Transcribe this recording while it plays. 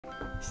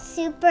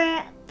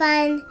super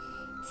fun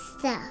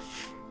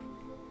stuff.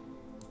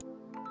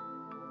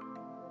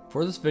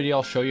 For this video,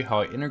 I'll show you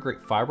how I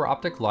integrate fiber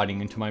optic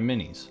lighting into my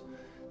minis.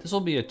 This will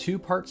be a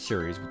two-part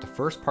series, with the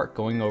first part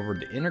going over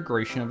the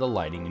integration of the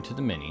lighting into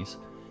the minis,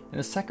 and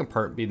the second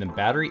part being the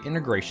battery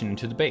integration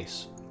into the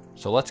base.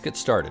 So let's get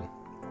started.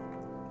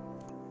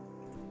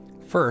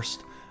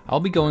 First, I'll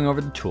be going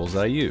over the tools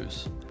that I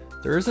use.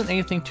 There isn't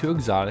anything too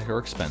exotic or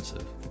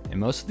expensive, and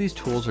most of these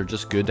tools are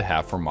just good to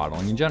have for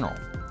modeling in general.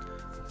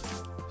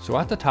 So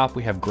at the top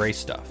we have gray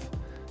stuff.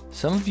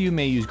 Some of you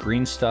may use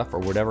green stuff or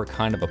whatever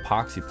kind of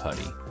epoxy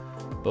putty,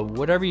 but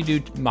whatever you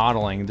do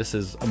modeling, this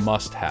is a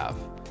must-have.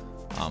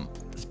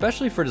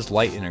 Especially for this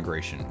light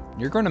integration.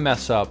 You're going to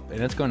mess up,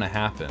 and it's going to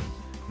happen,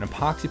 and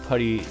epoxy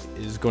putty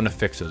is going to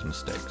fix those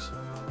mistakes.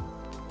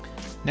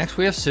 Next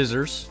we have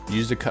scissors,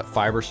 used to cut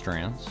fiber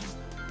strands.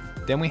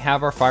 Then we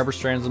have our fiber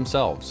strands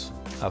themselves.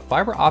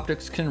 Fiber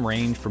optics can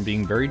range from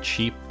being very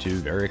cheap to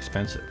very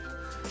expensive.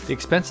 The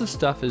expensive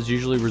stuff is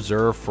usually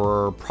reserved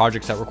for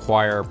projects that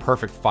require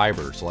perfect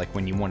fibers, like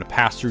when you want to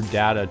pass through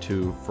data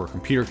for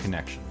computer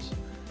connections.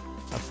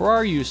 For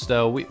our use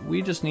though,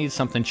 we just need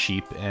something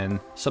cheap and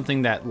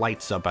something that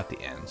lights up at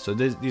the end. So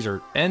these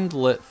are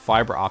end-lit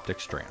fiber optic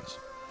strands.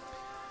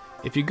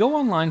 If you go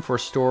online for a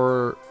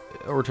store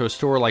or to a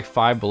store like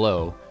Five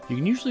Below, you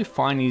can usually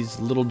find these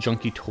little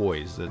junky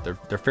toys that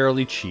they're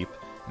fairly cheap,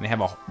 and they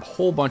have a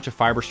whole bunch of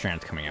fiber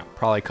strands coming out,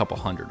 probably a couple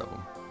hundred of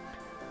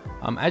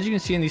them. As you can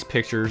see in these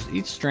pictures,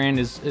 each strand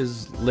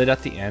is lit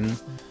at the end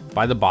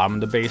by the bottom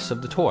of the base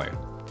of the toy.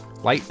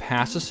 Light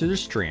passes through the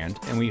strand,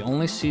 and we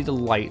only see the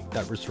light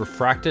that was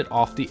refracted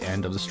off the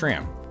end of the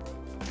strand.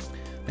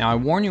 Now I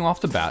warn you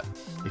off the bat,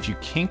 if you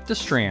kink the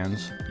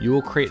strands, you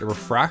will create a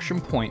refraction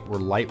point where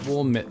light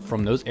will emit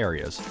from those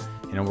areas,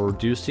 and it will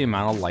reduce the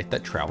amount of light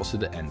that travels to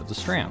the end of the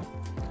strand.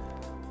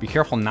 Be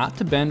careful not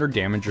to bend or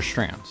damage your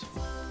strands.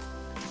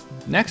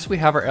 Next we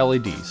have our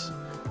LEDs.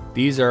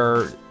 These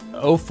are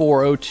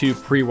 0402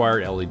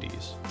 pre-wired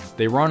LEDs.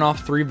 They run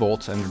off 3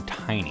 volts and they're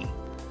tiny.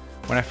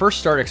 When I first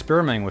started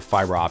experimenting with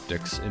fiber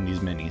optics in these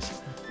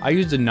minis, I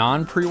used the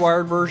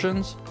non-pre-wired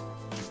versions,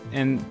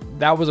 and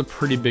that was a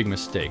pretty big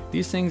mistake.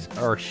 These things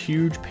are a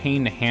huge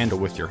pain to handle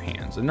with your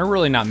hands, and they're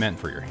really not meant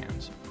for your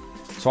hands.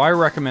 So I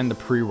recommend the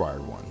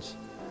pre-wired ones.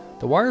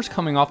 The wires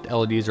coming off the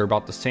LEDs are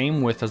about the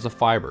same width as the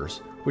fibers,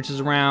 which is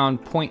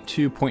around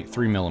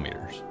 0.2-0.3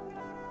 millimeters.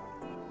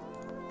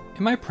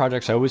 In my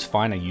projects, I always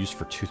find a use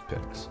for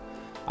toothpicks.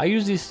 I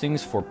use these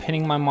things for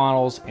pinning my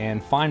models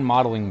and fine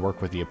modeling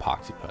work with the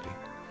epoxy putty.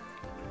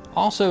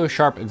 Also, a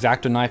sharp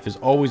X-Acto knife is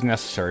always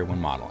necessary when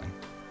modeling.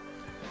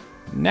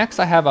 Next,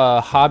 I have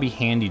a hobby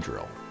handy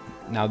drill.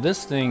 Now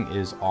this thing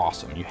is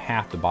awesome, you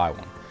have to buy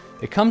one.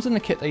 It comes in the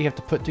kit that you have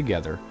to put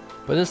together,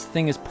 but this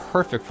thing is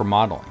perfect for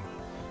modeling.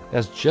 It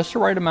has just the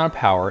right amount of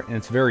power and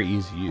it's very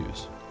easy to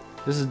use.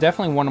 This is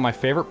definitely one of my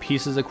favorite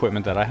pieces of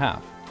equipment that I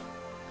have.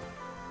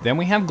 Then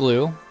we have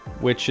glue,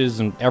 which is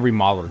in every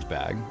modeler's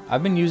bag.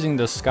 I've been using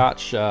the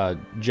Scotch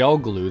gel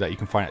glue that you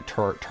can find at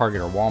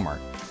Target or Walmart.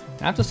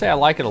 And I have to say I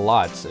like it a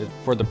lot.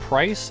 For the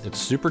price, it's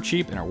super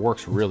cheap and it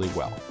works really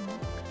well.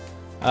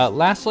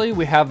 Lastly,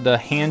 we have the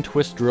hand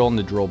twist drill and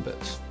the drill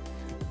bits.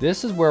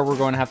 This is where we're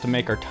going to have to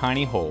make our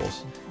tiny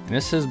holes, and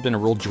this has been a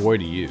real joy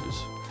to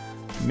use.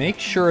 Make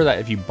sure that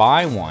if you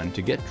buy one,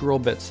 to get drill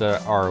bits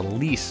that are at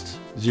least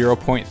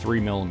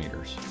 0.3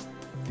 millimeters.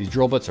 These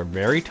drill bits are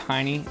very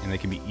tiny and they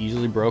can be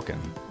easily broken,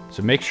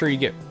 so make sure you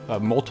get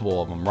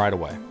multiple of them right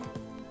away.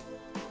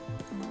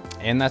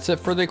 And that's it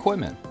for the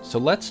equipment. So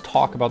let's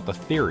talk about the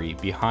theory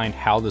behind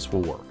how this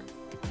will work.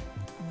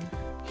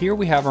 Here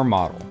we have our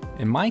model.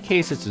 In my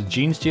case, it's a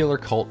Genestealer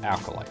Cult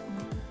Alkalite.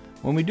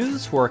 When we do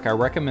this work, I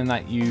recommend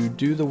that you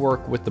do the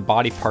work with the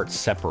body parts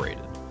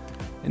separated.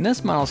 In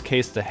this model's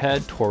case, the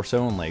head,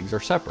 torso, and legs are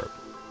separate.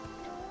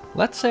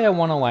 Let's say I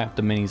want to light up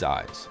the mini's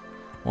eyes.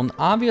 Well, an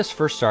obvious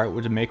first start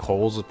would be to make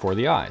holes for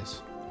the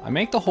eyes. I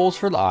make the holes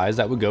for the eyes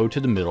that would go to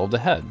the middle of the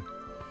head.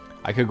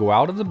 I could go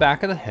out of the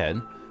back of the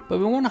head, but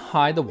we want to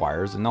hide the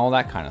wires and all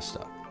that kind of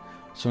stuff.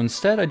 So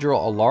instead I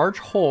drill a large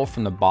hole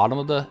from the bottom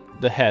of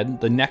the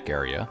head, the neck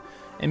area,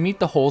 and meet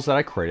the holes that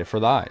I created for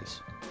the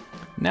eyes.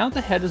 Now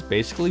the head is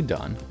basically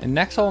done, and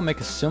next I will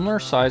make a similar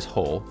size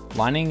hole,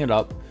 lining it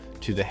up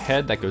to the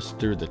head that goes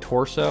through the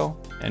torso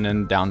and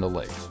then down the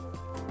legs.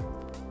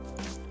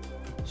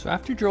 So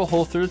after you drill a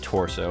hole through the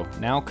torso,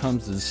 now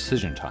comes the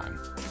decision time.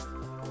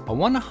 I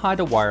want to hide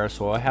a wire,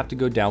 so I have to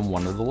go down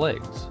one of the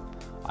legs.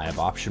 I have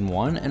option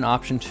 1 and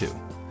option 2.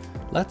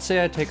 Let's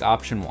say I take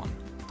option 1.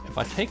 If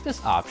I take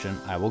this option,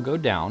 I will go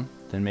down,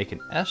 then make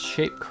an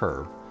S-shaped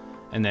curve,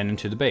 and then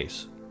into the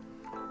base.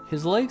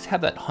 His legs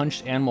have that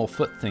hunched animal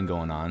foot thing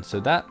going on, so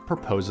that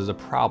proposes a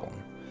problem.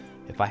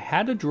 If I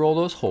had to drill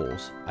those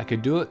holes, I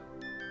could do it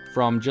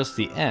from just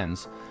the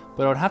ends,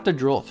 but I would have to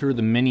drill it through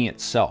the mini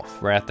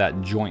itself, right at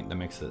that joint that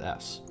makes it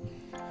S.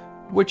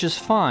 Which is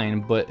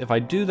fine, but if I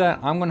do that,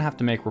 I'm going to have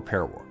to make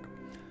repair work.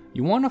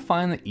 You want to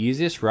find the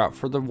easiest route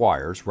for the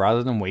wires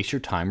rather than waste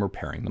your time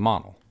repairing the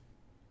model.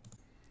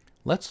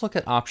 Let's look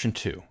at option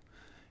 2.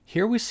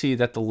 Here we see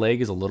that the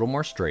leg is a little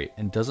more straight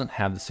and doesn't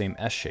have the same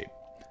S shape.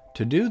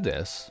 To do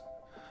this,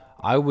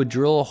 I would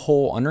drill a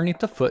hole underneath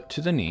the foot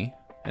to the knee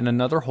and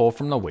another hole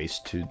from the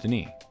waist to the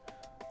knee,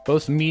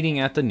 both meeting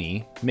at the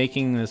knee,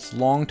 making this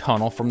long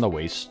tunnel from the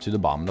waist to the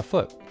bottom of the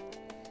foot.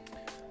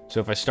 So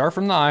if I start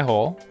from the eye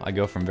hole, I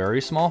go from very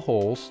small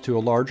holes to a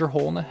larger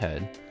hole in the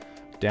head,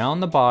 down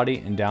the body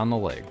and down the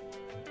leg.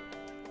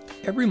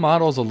 Every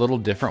model is a little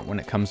different when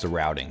it comes to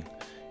routing.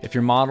 If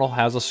your model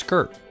has a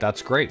skirt,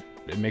 that's great.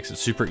 It makes it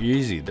super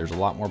easy. There's a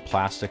lot more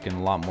plastic and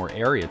a lot more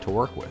area to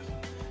work with.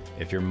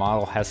 If your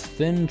model has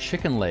thin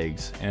chicken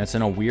legs and it's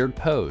in a weird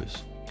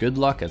pose, good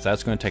luck, as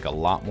that's going to take a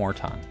lot more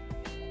time.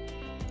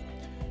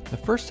 The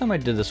first time I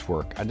did this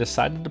work, I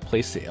decided to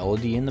place the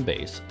LED in the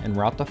base and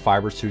route the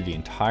fibers through the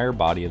entire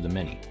body of the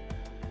Mini.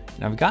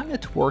 And I've gotten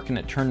it to work and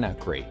it turned out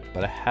great,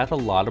 but I had a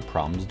lot of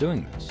problems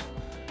doing this.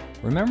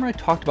 Remember I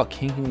talked about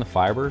kinking the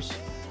fibers?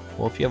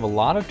 Well, if you have a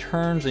lot of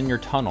turns in your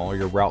tunnel or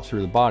your route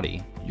through the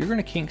body, you're going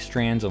to kink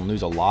strands and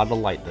lose a lot of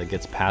light that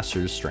gets passed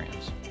through the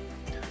strands.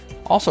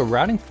 Also,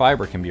 routing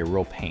fiber can be a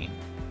real pain.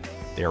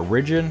 They are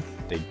rigid,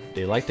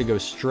 they like to go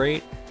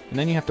straight, and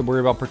then you have to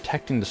worry about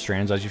protecting the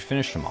strands as you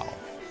finish the model.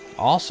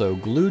 Also,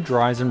 glue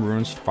dries and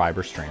ruins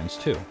fiber strands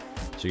too,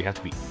 so you have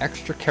to be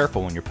extra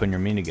careful when you're putting your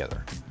Mini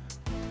together.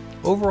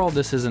 Overall,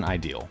 this isn't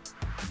ideal,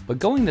 but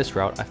going this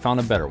route, I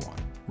found a better one.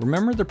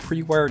 Remember the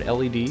pre-wired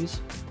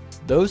LEDs?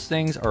 Those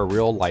things are a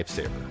real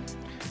lifesaver.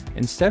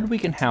 Instead, we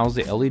can house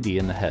the LED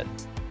in the head.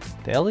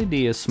 The LED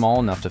is small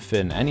enough to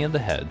fit in any of the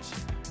heads,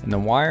 and the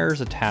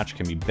wires attached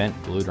can be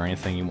bent, glued, or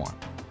anything you want.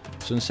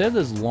 So instead of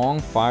those long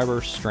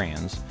fiber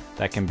strands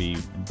that can be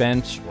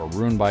bent or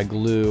ruined by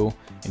glue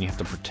and you have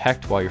to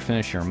protect while you're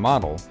finishing your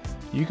model,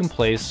 you can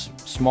place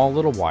small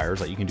little wires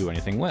that you can do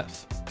anything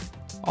with.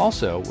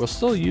 Also, we'll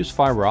still use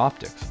fiber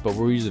optics, but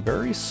we'll use a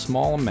very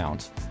small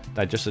amount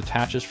that just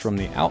attaches from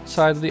the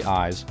outside of the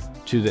eyes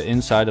to the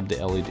inside of the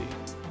LED.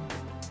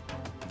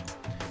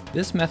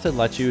 This method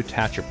lets you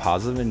attach your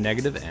positive and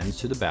negative ends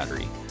to the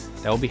battery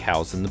that will be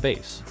housed in the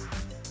base.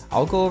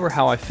 I'll go over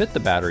how I fit the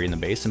battery in the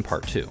base in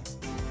part 2.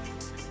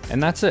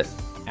 And that's it.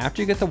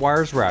 After you get the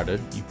wires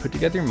routed, you put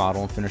together your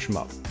model and finish them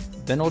up.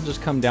 Then it'll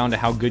just come down to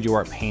how good you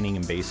are at painting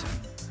and basing.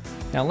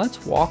 Now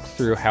let's walk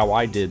through how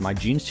I did my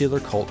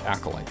Genestealer Cult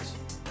Acolytes.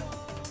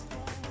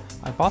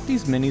 I bought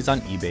these minis on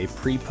eBay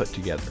pre-put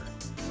together.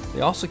 They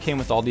also came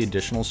with all the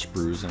additional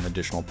sprues and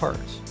additional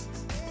parts.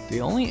 The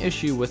only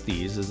issue with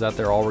these is that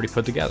they're already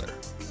put together.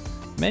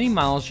 Many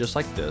models just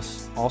like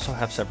this also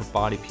have separate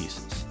body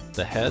pieces.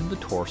 The head, the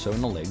torso,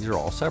 and the legs are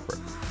all separate.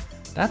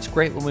 That's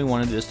great when we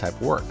want to do this type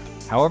of work.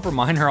 However,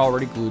 mine are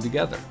already glued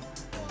together.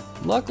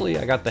 Luckily,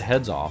 I got the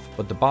heads off,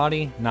 but the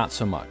body, not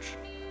so much.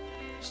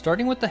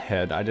 Starting with the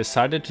head, I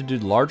decided to do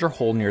the larger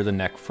hole near the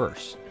neck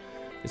first.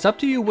 It's up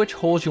to you which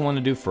holes you want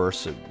to do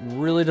first. It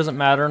really doesn't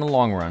matter in the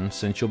long run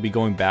since you'll be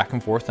going back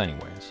and forth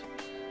anyways.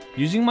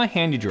 Using my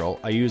handy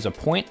drill, I use a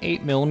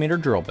 0.8mm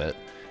drill bit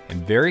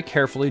and very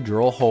carefully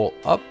drill a hole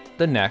up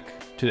the neck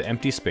to the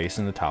empty space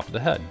in the top of the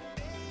head.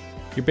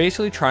 You're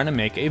basically trying to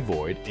make a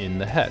void in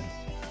the head.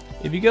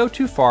 If you go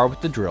too far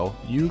with the drill,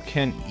 you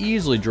can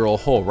easily drill a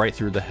hole right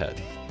through the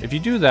head. If you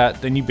do that,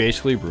 then you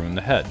basically ruin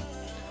the head.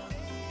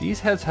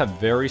 These heads have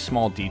very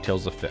small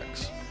details to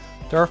fix.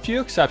 There are a few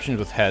exceptions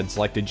with heads,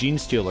 like the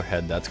Genestealer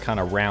head that's kind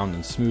of round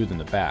and smooth in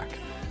the back.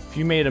 If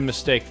you made a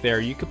mistake there,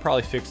 you could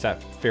probably fix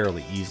that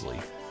fairly easily.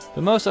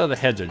 But most other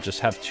heads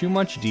just have too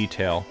much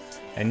detail,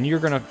 and you're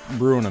going to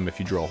ruin them if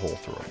you drill a hole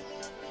through them.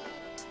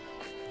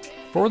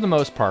 For the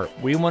most part,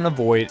 we want to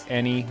avoid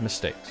any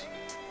mistakes.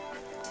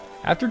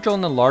 After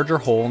drilling the larger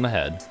hole in the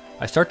head,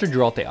 I start to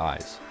drill out the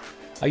eyes.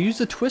 I use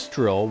the twist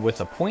drill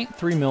with a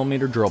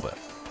 0.3mm drill bit.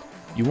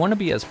 You want to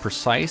be as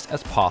precise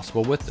as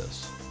possible with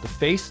this. The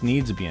face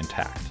needs to be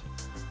intact.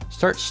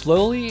 Start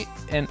slowly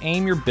and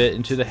aim your bit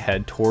into the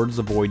head towards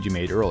the void you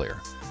made earlier.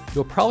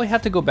 You'll probably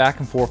have to go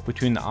back and forth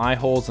between the eye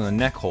holes and the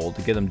neck hole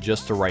to get them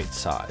just the right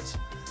size.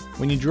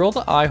 When you drill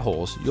the eye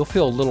holes, you'll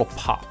feel a little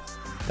pop.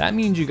 That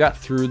means you got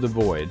through the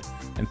void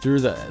and through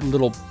the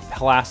little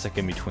plastic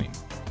in between.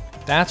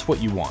 That's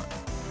what you want.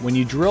 When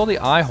you drill the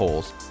eye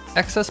holes,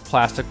 excess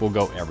plastic will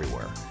go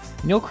everywhere,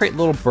 and you'll create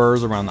little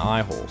burrs around the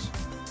eye holes.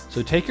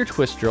 So take your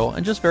twist drill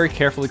and just very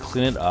carefully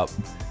clean it up.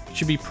 It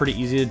should be pretty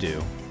easy to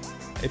do.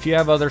 If you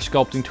have other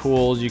sculpting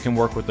tools, you can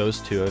work with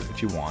those too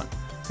if you want.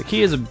 The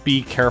key is to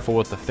be careful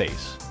with the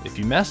face. If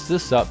you mess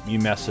this up, you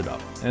mess it up,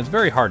 and it's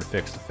very hard to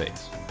fix the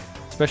face,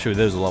 especially with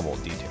those level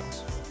of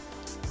details.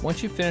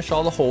 Once you finish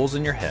all the holes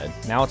in your head,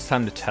 now it's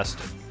time to test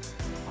it.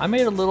 I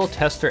made a little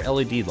tester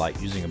LED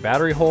light using a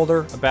battery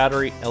holder, a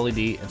battery,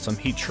 LED, and some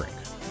heat shrink.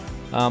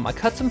 I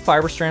cut some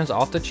fiber strands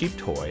off the cheap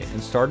toy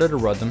and started to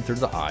run them through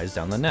the eyes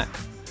down the neck.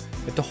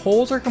 If the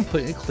holes are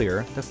completely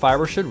clear, the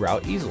fiber should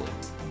route easily.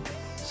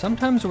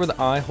 Sometimes where the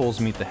eye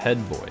holes meet the head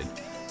void,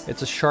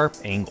 it's a sharp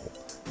angle.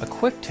 A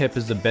quick tip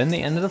is to bend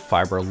the end of the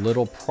fiber a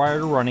little prior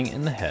to running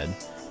in the head,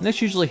 and this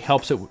usually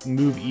helps it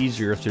move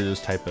easier through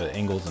those type of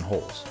angles and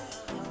holes.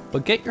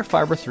 But get your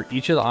fiber through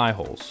each of the eye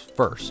holes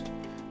first.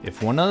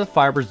 If one of the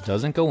fibers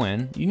doesn't go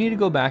in, you need to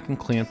go back and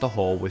clean up the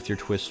hole with your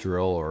twist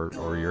drill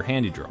or your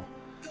handy drill.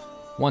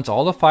 Once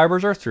all the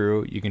fibers are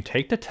through, you can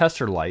take the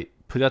tester light,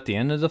 put it at the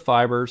end of the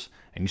fibers,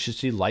 and you should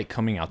see light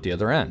coming out the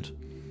other end.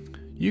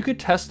 You could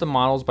test the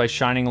models by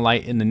shining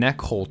light in the neck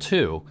hole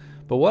too,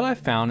 but what I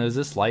found is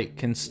this light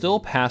can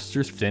still pass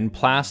through thin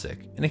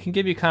plastic, and it can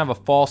give you kind of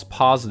a false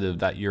positive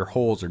that your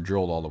holes are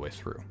drilled all the way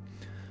through.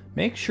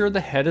 Make sure the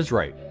head is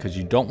right, because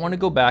you don't want to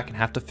go back and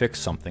have to fix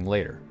something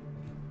later.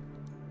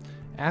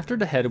 After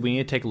the head, we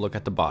need to take a look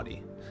at the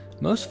body.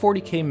 Most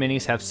 40K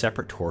minis have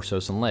separate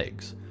torsos and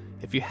legs.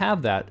 If you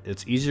have that,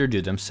 it's easier to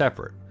do them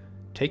separate.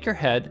 Take your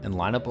head and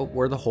line up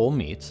where the hole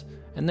meets,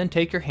 and then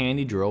take your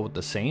handy drill with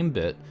the same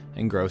bit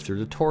and go through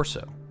the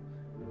torso.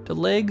 The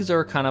legs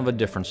are kind of a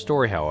different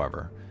story,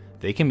 however.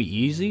 They can be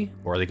easy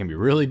or they can be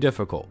really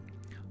difficult.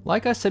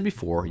 Like I said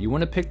before, you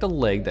want to pick the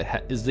leg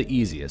that is the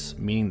easiest,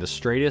 meaning the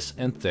straightest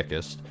and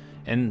thickest,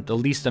 and the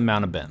least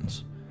amount of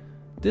bends.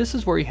 This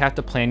is where you have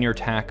to plan your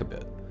attack a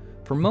bit.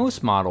 For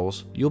most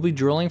models, you'll be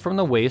drilling from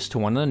the waist to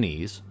one of the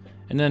knees,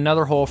 and then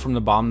another hole from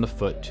the bottom of the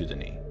foot to the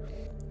knee.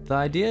 The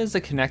idea is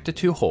to connect the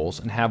two holes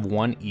and have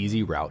one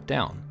easy route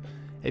down.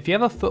 If you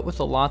have a foot with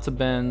lots of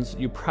bends,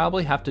 you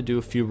probably have to do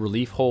a few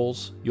relief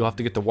holes. You'll have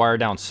to get the wire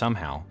down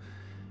somehow,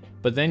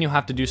 but then you'll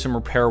have to do some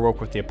repair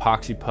work with the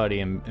epoxy putty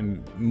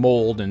and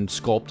mold and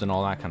sculpt and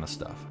all that kind of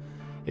stuff.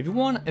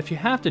 If you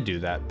have to do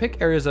that,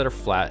 pick areas that are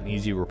flat and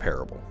easy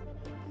repairable.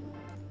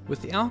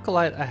 With the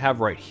Alkalite I have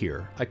right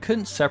here, I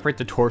couldn't separate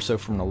the torso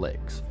from the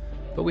legs,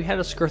 but we had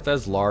a skirt that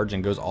is large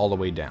and goes all the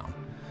way down.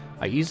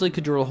 I easily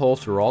could drill a hole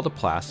through all the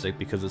plastic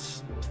because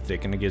it's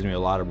thick and it gives me a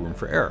lot of room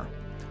for error.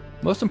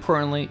 Most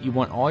importantly, you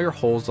want all your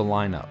holes to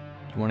line up.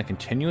 You want a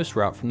continuous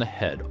route from the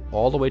head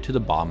all the way to the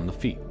bottom of the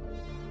feet.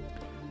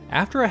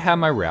 After I had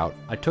my route,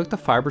 I took the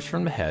fibers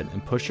from the head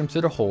and pushed them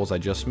through the holes I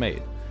just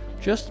made,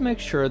 just to make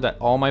sure that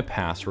all my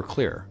paths were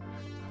clear.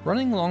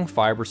 Running long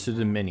fibers through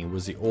the Mini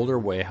was the older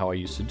way how I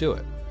used to do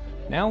it.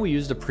 Now we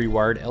use the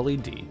pre-wired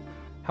LED.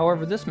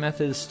 However, this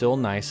method is still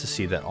nice to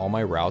see that all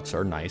my routes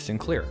are nice and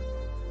clear.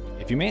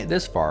 If you made it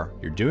this far,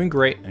 you're doing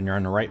great and you're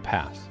on the right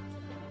path.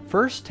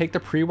 First, take the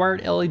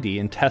pre-wired LED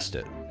and test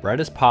it. Red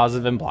is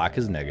positive and black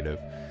is negative.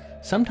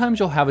 Sometimes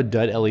you'll have a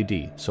dud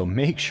LED, so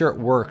make sure it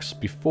works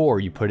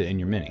before you put it in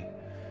your Mini.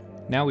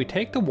 Now we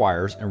take the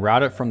wires and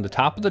route it from the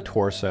top of the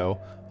torso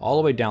all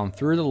the way down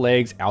through the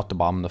legs out the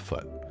bottom of the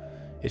foot.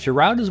 If your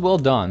route is well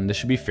done, this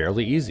should be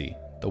fairly easy.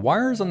 The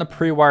wires on the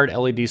pre-wired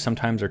LED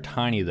sometimes are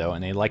tiny though,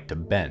 and they like to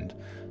bend.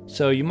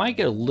 So you might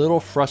get a little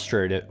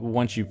frustrated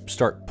once you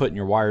start putting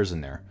your wires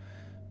in there.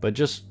 But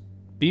just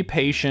be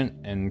patient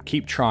and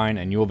keep trying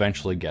and you'll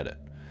eventually get it.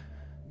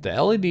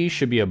 The LED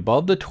should be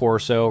above the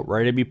torso,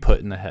 ready to be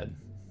put in the head.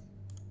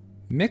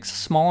 Mix a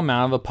small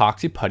amount of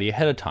epoxy putty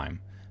ahead of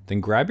time, then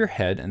grab your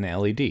head and the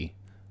LED.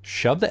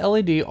 Shove the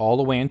LED all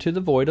the way into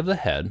the void of the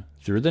head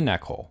through the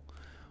neck hole.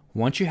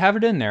 Once you have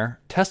it in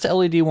there, test the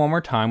LED one more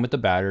time with the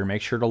battery to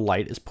make sure the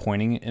light is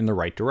pointing in the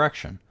right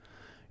direction.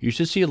 You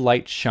should see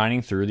light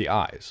shining through the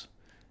eyes.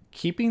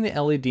 Keeping the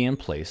LED in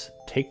place,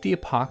 take the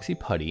epoxy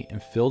putty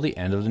and fill the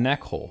end of the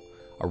neck hole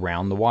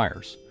around the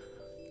wires.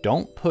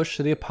 Don't push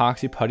the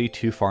epoxy putty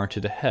too far into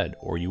the head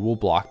or you will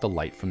block the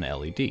light from the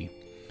LED.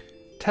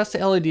 Test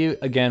the LED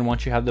again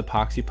once you have the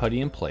epoxy putty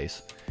in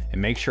place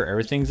and make sure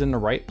everything's in the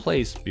right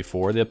place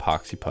before the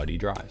epoxy putty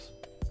dries.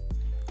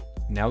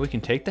 Now we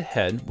can take the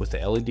head with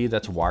the LED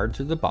that's wired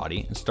to the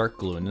body and start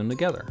gluing them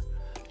together.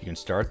 You can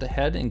start the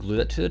head and glue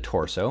that to the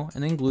torso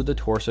and then glue the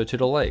torso to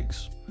the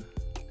legs.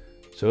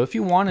 So if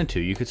you wanted to,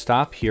 you could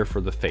stop here for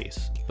the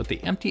face, but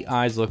the empty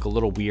eyes look a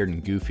little weird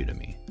and goofy to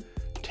me.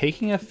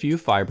 Taking a few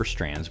fiber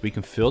strands, we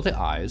can fill the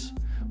eyes,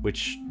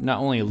 which not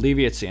only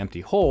alleviates the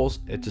empty holes,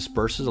 it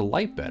disperses the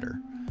light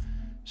better.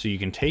 So you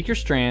can take your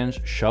strands,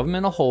 shove them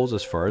in the holes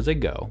as far as they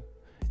go,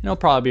 and it'll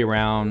probably be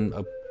around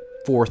a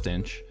 1/4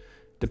 inch,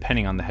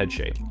 depending on the head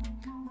shape.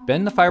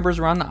 Bend the fibers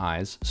around the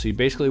eyes, so you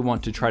basically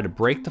want to try to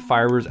break the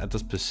fibers at the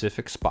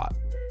specific spot.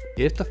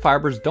 If the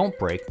fibers don't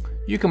break,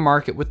 you can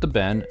mark it with the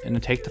bend and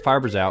then take the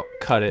fibers out,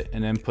 cut it,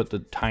 and then put the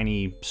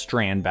tiny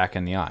strand back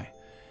in the eye.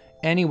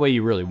 Any way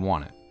you really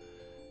want it.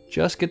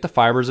 Just get the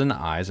fibers in the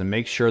eyes and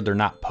make sure they're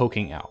not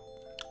poking out.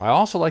 I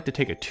also like to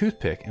take a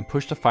toothpick and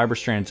push the fiber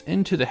strands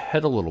into the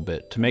head a little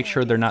bit to make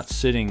sure they're not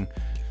sitting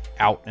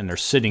out and they're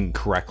sitting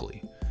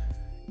correctly.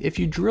 If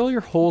you drill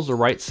your holes the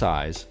right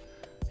size,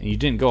 and you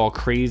didn't go all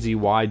crazy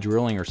wide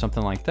drilling or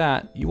something like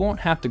that, you won't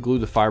have to glue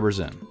the fibers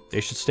in.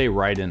 They should stay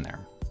right in there.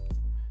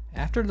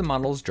 After the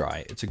model is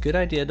dry, it's a good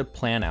idea to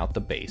plan out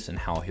the base and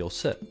how he'll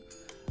sit.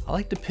 I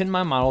like to pin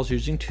my models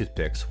using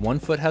toothpicks. One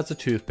foot has the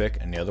toothpick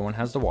and the other one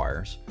has the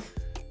wires.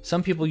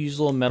 Some people use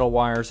little metal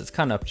wires, it's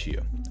kind of up to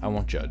you. I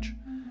won't judge.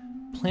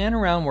 Plan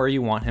around where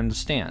you want him to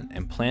stand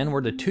and plan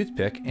where the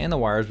toothpick and the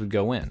wires would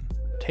go in.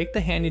 Take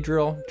the handy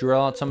drill,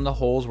 drill out some of the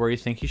holes where you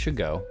think he should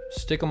go,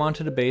 stick him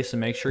onto the base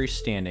and make sure he's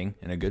standing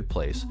in a good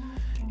place,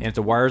 and if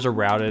the wires are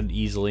routed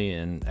easily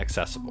and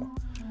accessible.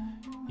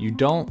 You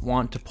don't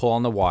want to pull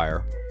on the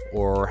wire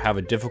or have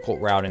a difficult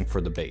routing for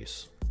the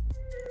base.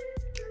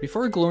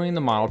 Before gluing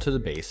the model to the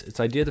base, it's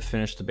ideal to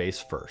finish the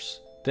base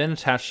first, then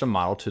attach the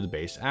model to the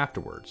base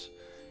afterwards.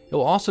 It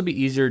will also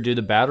be easier to do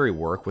the battery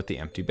work with the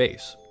empty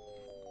base.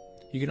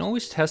 You can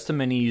always test the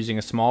Mini using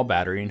a small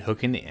battery and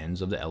hooking the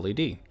ends of the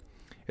LED.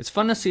 It's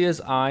fun to see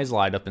his eyes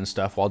light up and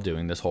stuff while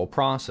doing this whole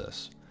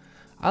process.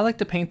 I like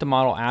to paint the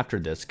model after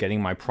this,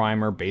 getting my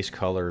primer, base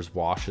colors,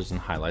 washes, and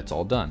highlights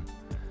all done.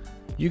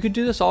 You could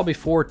do this all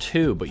before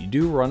too, but you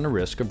do run the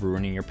risk of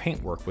ruining your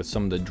paint work with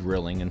some of the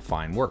drilling and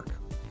fine work.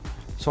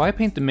 So I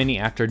paint the Mini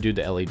after I do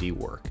the LED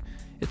work.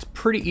 It's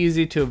pretty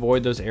easy to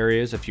avoid those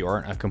areas if you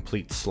aren't a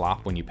complete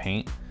slop when you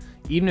paint.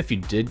 Even if you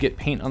did get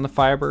paint on the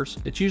fibers,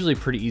 it's usually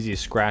pretty easy to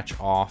scratch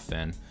off,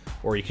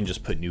 or you can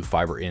just put new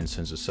fiber in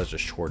since it's such a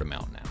short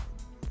amount now.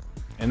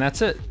 And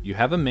that's it. You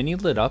have a Mini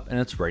lit up and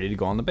it's ready to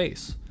go on the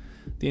base.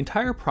 The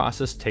entire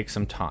process takes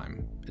some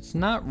time. It's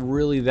not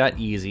really that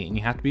easy and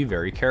you have to be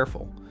very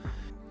careful.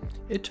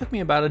 It took me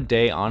about a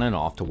day on and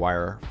off to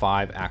wire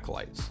 5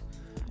 acolytes.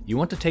 You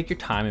want to take your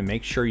time and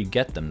make sure you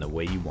get them the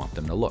way you want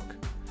them to look.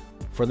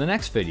 For the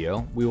next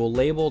video, we will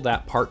label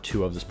that part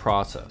 2 of this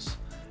process.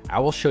 I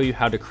will show you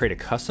how to create a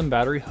custom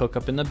battery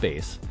hookup in the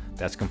base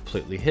that's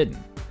completely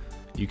hidden.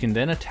 You can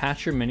then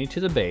attach your Mini to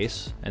the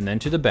base and then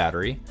to the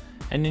battery,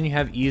 and then you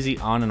have easy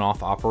on and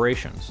off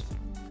operations.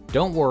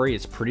 Don't worry,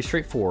 it's pretty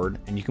straightforward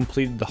and you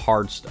completed the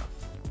hard stuff.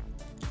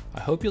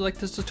 I hope you liked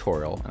this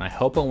tutorial, and I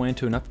hope I went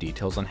into enough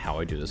details on how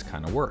I do this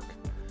kind of work.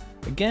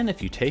 Again,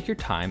 if you take your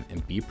time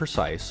and be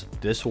precise,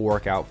 this will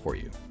work out for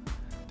you.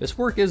 This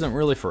work isn't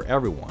really for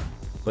everyone,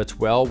 but it's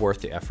well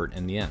worth the effort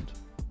in the end.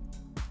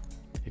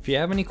 If you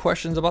have any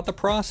questions about the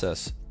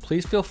process,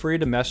 please feel free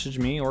to message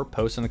me or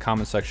post in the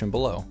comment section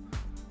below.